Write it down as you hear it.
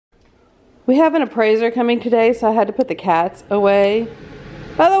We have an appraiser coming today, so I had to put the cats away.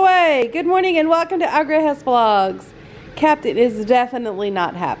 By the way, good morning and welcome to our Gray House Vlogs. Captain is definitely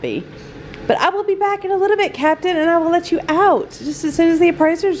not happy. But I will be back in a little bit, Captain, and I will let you out just as soon as the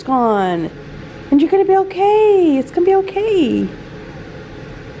appraiser's gone. And you're going to be okay. It's going to be okay.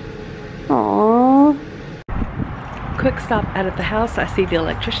 Aww. Quick stop out of the house. I see the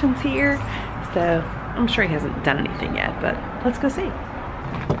electrician's here, so I'm sure he hasn't done anything yet, but let's go see.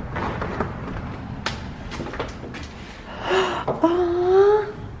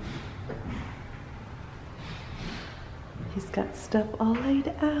 Aww. He's got stuff all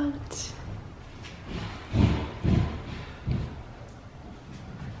laid out.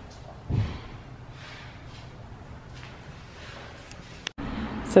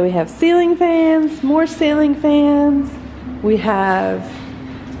 So we have ceiling fans, more ceiling fans. We have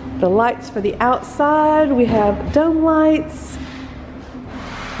the lights for the outside. We have dome lights.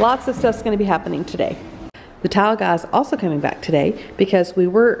 Lots of stuff's going to be happening today. The tile guy's also coming back today because we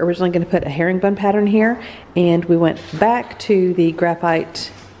were originally going to put a herringbone pattern here, and we went back to the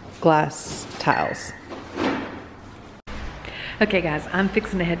graphite glass tiles. Okay guys, I'm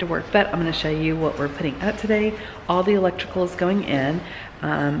fixing to head to work, but I'm going to show you what we're putting up today. All the electrical is going in,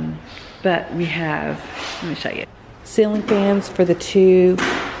 but we have, let me show you, ceiling fans for the two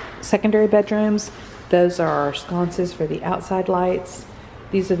secondary bedrooms. Those are our sconces for the outside lights.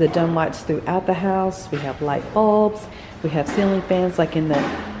 These are the dome lights throughout the house. We have light bulbs. We have ceiling fans like in the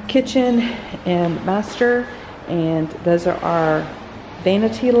kitchen and master, and those are our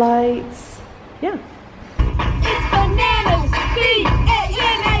vanity lights. Yeah. It's bananas, B-A-N-A-N-A-S.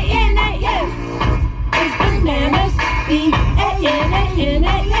 It's bananas, B-A-N-A-N-A-S.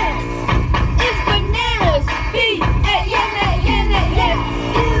 It's bananas, B-A-N-A-N-A-S.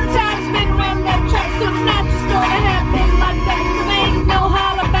 Time's been around that track, so it's not just gonna happen like that. 'Cause ain't no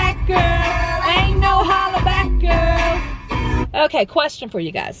holla back girl, ain't no holla back girl. Okay, question for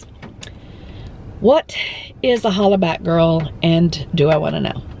you guys. What is a holla back girl, and do I want to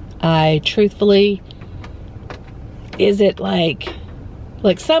know? I truthfully, is it like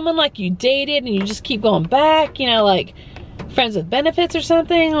someone like you dated and you just keep going back, you know, like friends with benefits or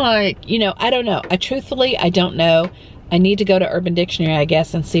something? Like, you know, I don't know. I don't know. I need to go to Urban Dictionary, I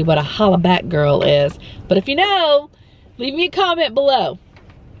guess, and see what a holla back girl is. But if you know, leave me a comment below.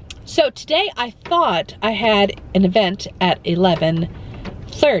 So today I thought I had an event at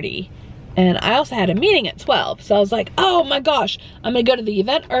 11:30. And I also had a meeting at 12. So I was like, oh my gosh, I'm gonna go to the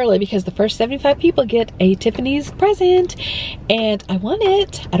event early because the first 75 people get a Tiffany's present. And I want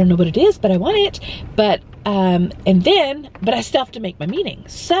it. I don't know what it is, but I want it. But I still have to make my meeting.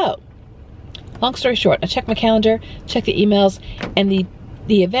 So, long story short, I checked my calendar, checked the emails, and the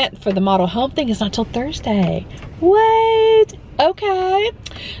event for the model home thing is not till Thursday. Wait, okay.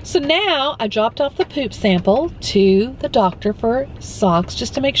 So now I dropped off the poop sample to the doctor for socks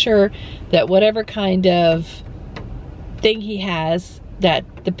just to make sure that whatever kind of thing he has, that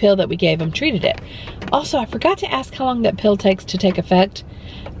the pill that we gave him treated it. Also, I forgot to ask how long that pill takes to take effect.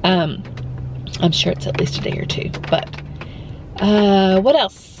 I'm sure it's at least a day or two, but what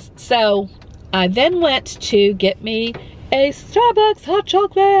else? So I then went to get me a Starbucks hot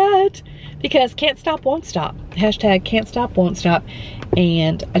chocolate because can't stop, won't stop. Hashtag can't stop, won't stop.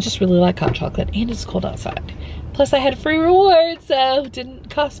 And I just really like hot chocolate, and it's cold outside. Plus I had a free reward, so it didn't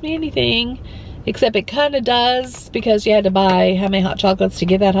cost me anything, except it kind of does because you had to buy how many hot chocolates to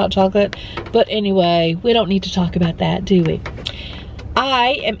get that hot chocolate. But anyway, we don't need to talk about that, do we?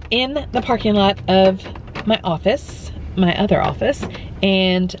 I am in the parking lot of my office, my other office,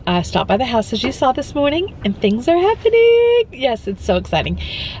 and I stopped by the house as you saw this morning, and things are happening. Yes, it's so exciting.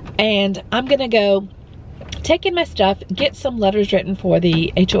 And I'm gonna go take in my stuff, get some letters written for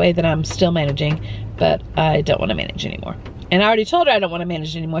the HOA that I'm still managing, but I don't want to manage anymore. And I already told her I don't want to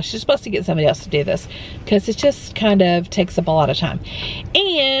manage anymore. She's supposed to get somebody else to do this because it just kind of takes up a lot of time.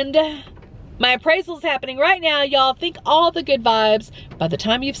 And my appraisal is happening right now, y'all. Think all the good vibes. By the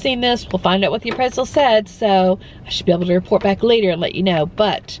time you've seen this, we'll find out what the appraisal said, so I should be able to report back later and let you know.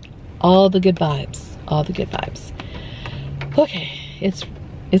 But all the good vibes, all the good vibes. Okay, it's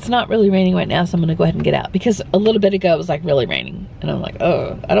not really raining right now, so I'm gonna go ahead and get out because a little bit ago it was like really raining, and I'm like,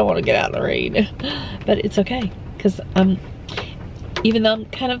 oh, I don't want to get out in the rain. But it's okay because even though I'm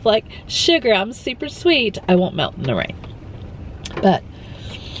kind of like sugar, I'm super sweet, I won't melt in the rain. But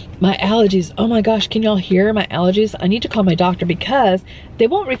my allergies, oh my gosh, can y'all hear my allergies? I need to call my doctor because they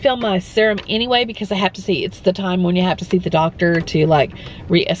won't refill my serum anyway because I have to see, it's the time when you have to see the doctor to like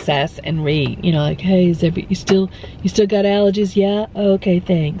reassess and you know, like, hey, you still got allergies? Yeah, okay,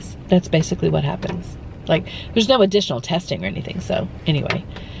 thanks. That's basically what happens. Like, there's no additional testing or anything, so anyway.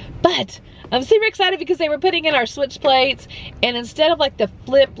 But I'm super excited because they were putting in our switch plates, and instead of like the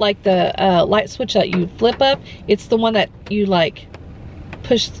flip, like the light switch that you flip up, it's the one that you like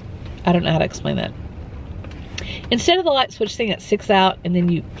push. I don't know how to explain that. Instead of the light switch thing that sticks out and then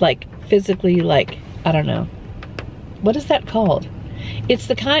you like physically like, I don't know. What is that called? It's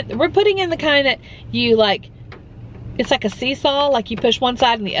the kind, we're putting in the kind that you like, it's like a seesaw, like you push one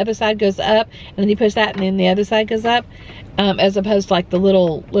side and the other side goes up, and then you push that and then the other side goes up, as opposed to like the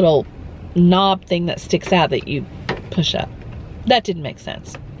little knob thing that sticks out that you push up. That didn't make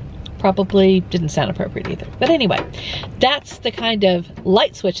sense. Probably didn't sound appropriate either. But anyway, that's the kind of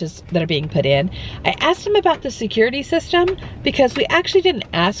light switches that are being put in. I asked him about the security system because we actually didn't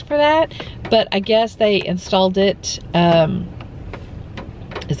ask for that, but I guess they installed it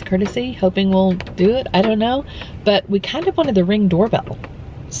as a courtesy, hoping we'll do it. I don't know, but we kind of wanted the Ring doorbell.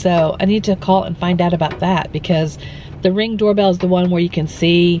 So I need to call and find out about that, because the Ring doorbell is the one where you can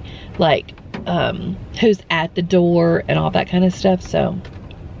see like who's at the door and all that kind of stuff. So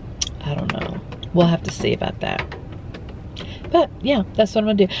I don't know. We'll have to see about that. But yeah, that's what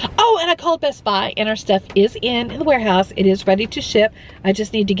I'm gonna do. Oh, and I called Best Buy and our stuff is in the warehouse. It is ready to ship. I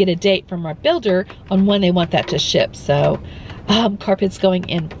just need to get a date from our builder on when they want that to ship. So carpet's going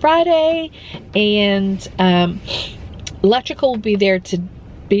in Friday, and electrical will be there to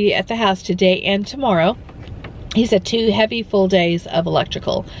be at the house today and tomorrow. He said 2 heavy full days of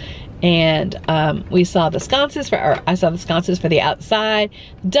electrical. And we saw the sconces for, or I saw the sconces for the outside,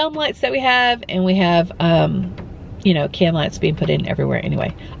 dome lights that we have, and we have, you know, can lights being put in everywhere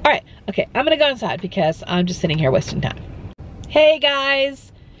anyway. All right, okay, I'm gonna go inside because I'm just sitting here wasting time. Hey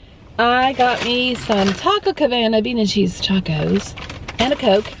guys, I got me some Taco Cabana bean and cheese tacos and a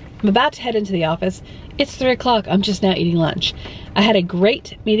Coke. I'm about to head into the office. It's 3 o'clock, I'm just now eating lunch. I had a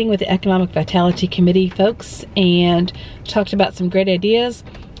great meeting with the Economic Vitality Committee folks and talked about some great ideas.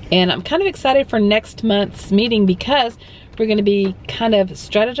 And I'm kind of excited for next month's meeting because we're going to be kind of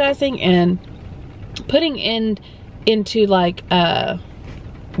strategizing and putting into like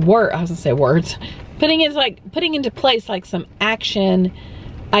putting into place like some action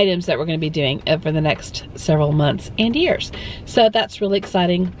items that we're going to be doing over the next several months and years. So that's really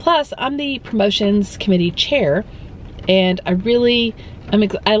exciting. Plus, I'm the promotions committee chair, and I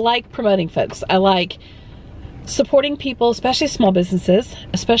like promoting folks. I like supporting people, especially small businesses,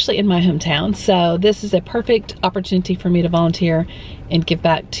 especially in my hometown. So this is a perfect opportunity for me to volunteer and give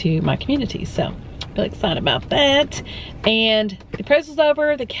back to my community. So I'm really excited about that. And the appraisal's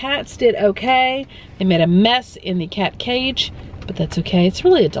over. The cats did okay. They made a mess in the cat cage, but that's okay. It's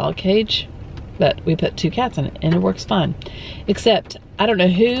really a dog cage, but we put 2 cats in it and it works fine. Except I don't know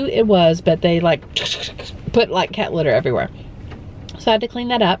who it was, but they like put like cat litter everywhere. So I had to clean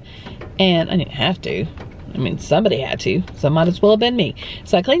that up, and I didn't have to. I mean, somebody had to, so it might as well have been me.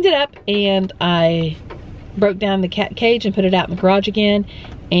 So I cleaned it up, and I broke down the cat cage and put it out in the garage again.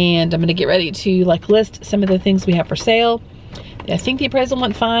 And I'm gonna get ready to like list some of the things we have for sale. I think the appraisal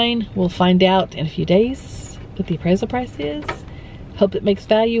went fine. We'll find out in a few days what the appraisal price is. Hope it makes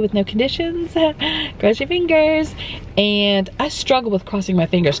value with no conditions. Cross your fingers. And I struggle with crossing my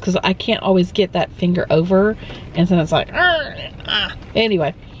fingers because I can't always get that finger over, and so it's like,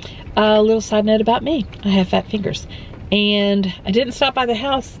 anyway. A little side note about me, I have fat fingers, and I didn't stop by the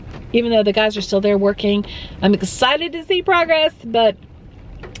house even though the guys are still there working. I'm excited to see progress, but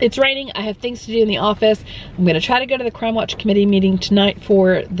it's raining. I have things to do in the office. I'm going to try to go to the Crime Watch Committee meeting tonight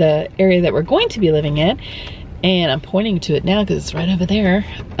for the area that we're going to be living in, and I'm pointing to it now because it's right over there.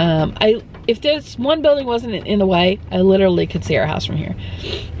 If this one building wasn't in the way, I literally could see our house from here.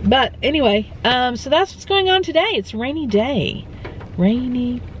 But anyway, so that's what's going on today. It's a rainy day.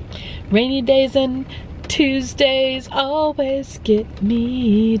 Rainy days and Tuesdays always get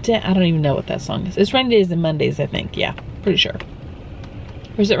me down. I don't even know what that song is. It's rainy days and Mondays, I think. Yeah, pretty sure.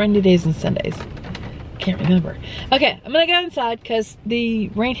 Or is it rainy days and Sundays? Can't remember. Okay, I'm gonna go inside because the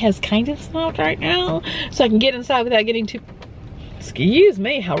rain has kind of stopped right now, so I can get inside without getting too, excuse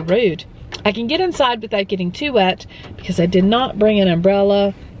me, how rude. I can get inside without getting too wet because I did not bring an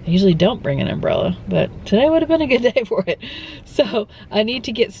umbrella. I usually don't bring an umbrella, but today would have been a good day for it. So I need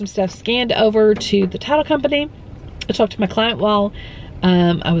to get some stuff scanned over to the title company. I talked to my client while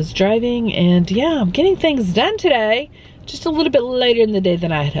I was driving, and yeah, I'm getting things done today, just a little bit later in the day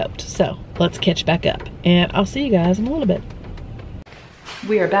than I had hoped. So let's catch back up, and I'll see you guys in a little bit.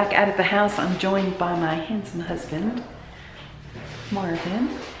 We are back out at the house. I'm joined by my handsome husband, Marvin,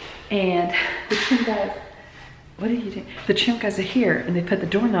 and the trim guys. What are you doing? The trim guys are here, and they put the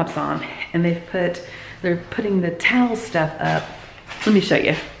doorknobs on, and they're putting the towel stuff up. Let me show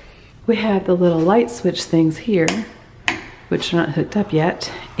you. We have the little light switch things here, which are not hooked up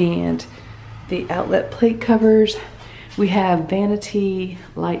yet, and the outlet plate covers. We have vanity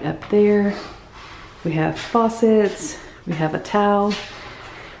light up there. We have faucets. We have a towel.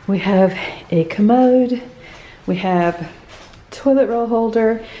 We have a commode. We have toilet roll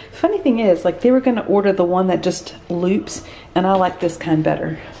holder. Funny thing is, like, they were gonna order the one that just loops, and I like this kind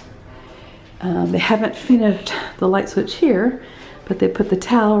better. They haven't finished the light switch here, but they put the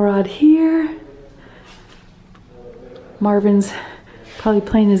towel rod here. Marvin's probably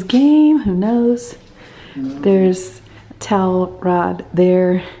playing his game, who knows? There's a towel rod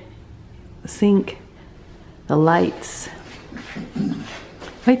there, the sink, the lights.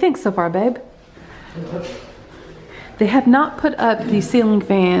 What do you think so far, babe? They have not put up the ceiling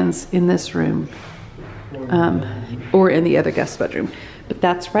fans in this room, or in the other guest bedroom, but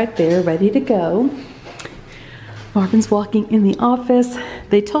that's right there, ready to go. Marvin's walking in the office.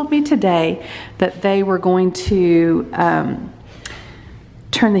 They told me today that they were going to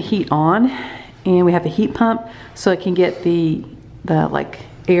turn the heat on, and we have a heat pump so it can get the like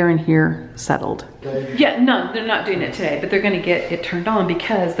air in here settled. Yeah, no, they're not doing it today, but they're gonna get it turned on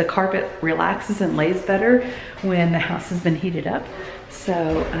because the carpet relaxes and lays better when the house has been heated up.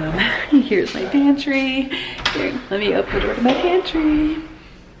 So here's my pantry. Here, let me open the door to my pantry.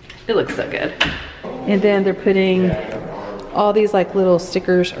 It looks so good. And then they're putting all these like little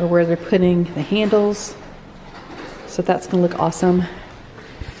stickers are where they're putting the handles. So that's gonna look awesome.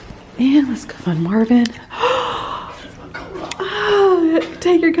 And let's go find Marvin. Oh,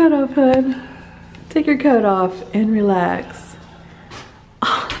 take your coat off, hon. Take your coat off and relax.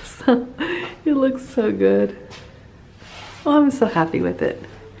 Awesome. It looks so good. Oh, I'm so happy with it.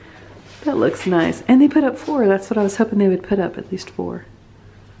 That looks nice. And they put up 4. That's what I was hoping they would put up, at least 4.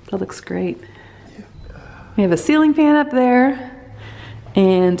 That looks great. We have a ceiling fan up there.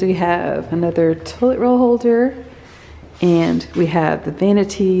 And we have another toilet roll holder. And we have the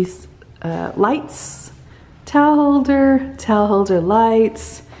vanities, lights, towel holder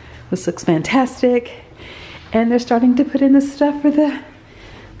lights. This looks fantastic. And they're starting to put in the stuff for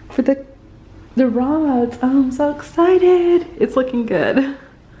the rods. Oh, I'm so excited. It's looking good.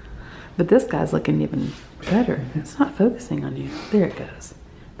 But this guy's looking even better. It's not focusing on you. There it goes.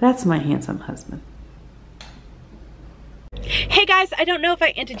 That's my handsome husband. Hey guys, I don't know if I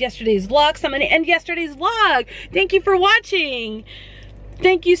ended yesterday's vlog, so I'm gonna end yesterday's vlog. Thank you for watching.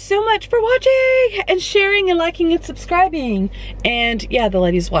 Thank you so much for watching and sharing and liking and subscribing. And yeah, the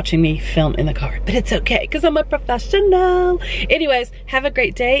lady's watching me film in the car, but it's okay because I'm a professional. Anyways, have a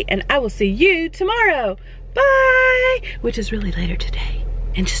great day and I will see you tomorrow. Bye, which is really later today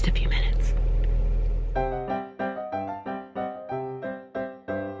in just a few minutes.